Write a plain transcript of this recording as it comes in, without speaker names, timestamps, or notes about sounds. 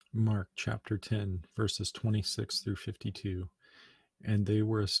Mark chapter 10, verses 26 through 52. And they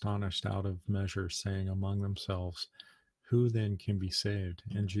were astonished out of measure, saying among themselves, who then can be saved?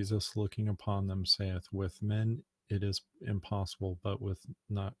 And Jesus looking upon them saith, with men it is impossible, but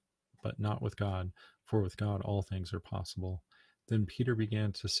not with God, for with God all things are possible. Then Peter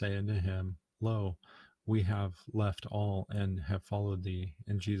began to say unto him, Lo, we have left all and have followed thee.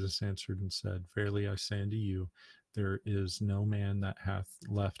 And Jesus answered and said, Verily I say unto you, there is no man that hath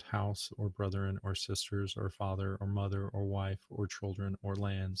left house or brethren or sisters or father or mother or wife or children or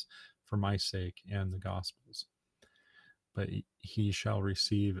lands for my sake and the gospel's, but he shall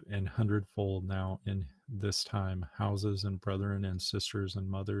receive an hundredfold now in this time houses and brethren and sisters and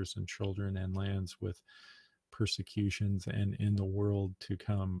mothers and children and lands with persecutions, and in the world to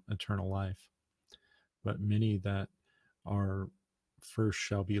come eternal life. But many that are first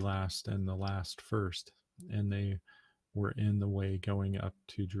shall be last, and the last first. And they were in the way going up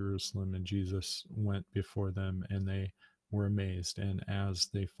to Jerusalem, and Jesus went before them, and they were amazed, and as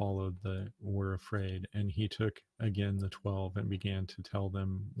they followed, they were afraid. And he took again the 12 and began to tell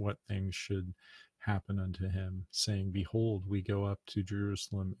them what things should happen unto him, saying, Behold, we go up to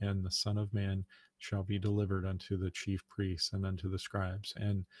Jerusalem, and the Son of Man shall be delivered unto the chief priests and unto the scribes,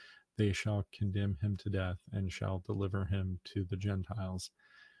 and they shall condemn him to death, and shall deliver him to the Gentiles,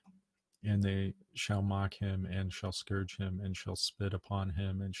 and they shall mock him, and shall scourge him, and shall spit upon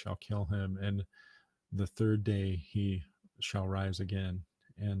him, and shall kill him, and the third day he shall rise again.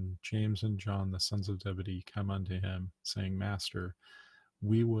 And James and John, the sons of Zebedee, come unto him, saying, Master,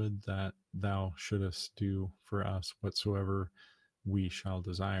 we would that thou shouldest do for us whatsoever we shall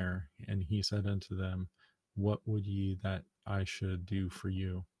desire. And he said unto them, What would ye that I should do for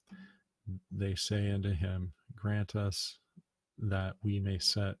you? They say unto him, Grant us that we may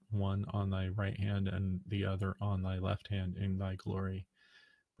set one on thy right hand and the other on thy left hand in thy glory.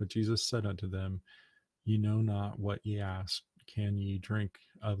 But Jesus said unto them, Ye know not what ye ask. Can ye drink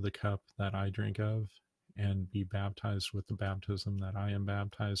of the cup that I drink of, and be baptized with the baptism that I am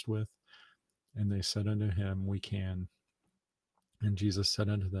baptized with? And they said unto him, We can. And Jesus said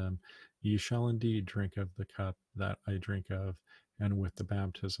unto them, Ye shall indeed drink of the cup that I drink of, and with the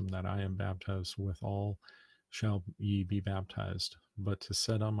baptism that I am baptized withal shall ye be baptized. But to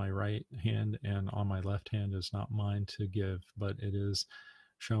set on my right hand and on my left hand is not mine to give, but it is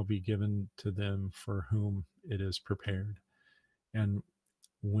shall be given to them for whom it is prepared. And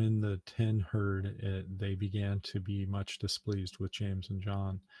when the 10 heard it, they began to be much displeased with James and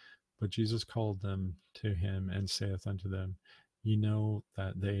John. But Jesus called them to him, and saith unto them, Ye know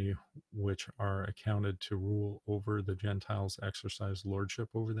that they which are accounted to rule over the Gentiles exercise lordship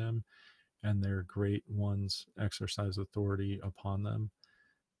over them, and their great ones exercise authority upon them.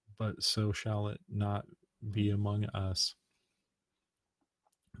 But so shall it not be among us.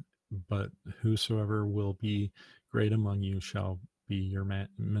 But whosoever will be great among you shall be your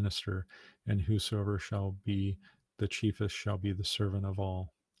minister, and whosoever shall be the chiefest shall be the servant of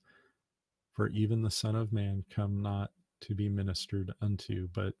all. For even the Son of Man come not to be ministered unto,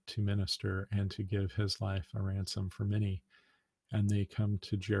 but to minister, and to give his life a ransom for many. And they come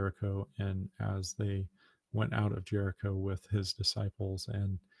to Jericho, and as they went out of Jericho with his disciples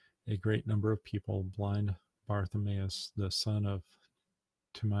and a great number of people, blind Bartimaeus, the son of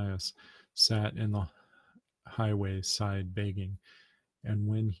Timaeus, sat in the highway side begging. And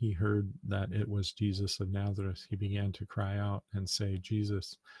when he heard that it was Jesus of Nazareth, he began to cry out and say,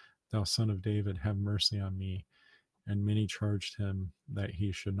 Jesus, thou son of David, have mercy on me. And many charged him that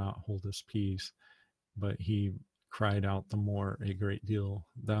he should not hold his peace, but he cried out the more a great deal,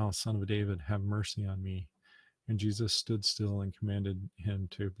 Thou son of David, have mercy on me. And Jesus stood still and commanded him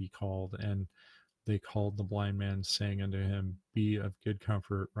to be called. And they called the blind man, saying unto him, Be of good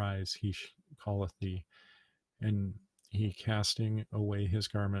comfort, rise, he calleth thee. And he, casting away his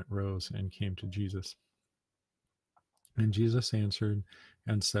garment, rose and came to Jesus. And Jesus answered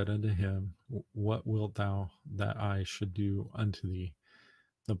and said unto him, What wilt thou that I should do unto thee?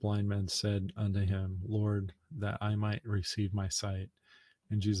 The blind man said unto him, Lord, that I might receive my sight.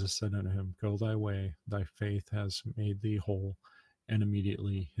 And Jesus said unto him, Go thy way, thy faith has made thee whole. And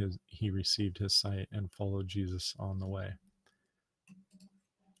immediately he received his sight and followed Jesus on the way.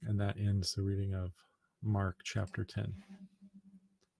 And that ends the reading of Mark chapter 10.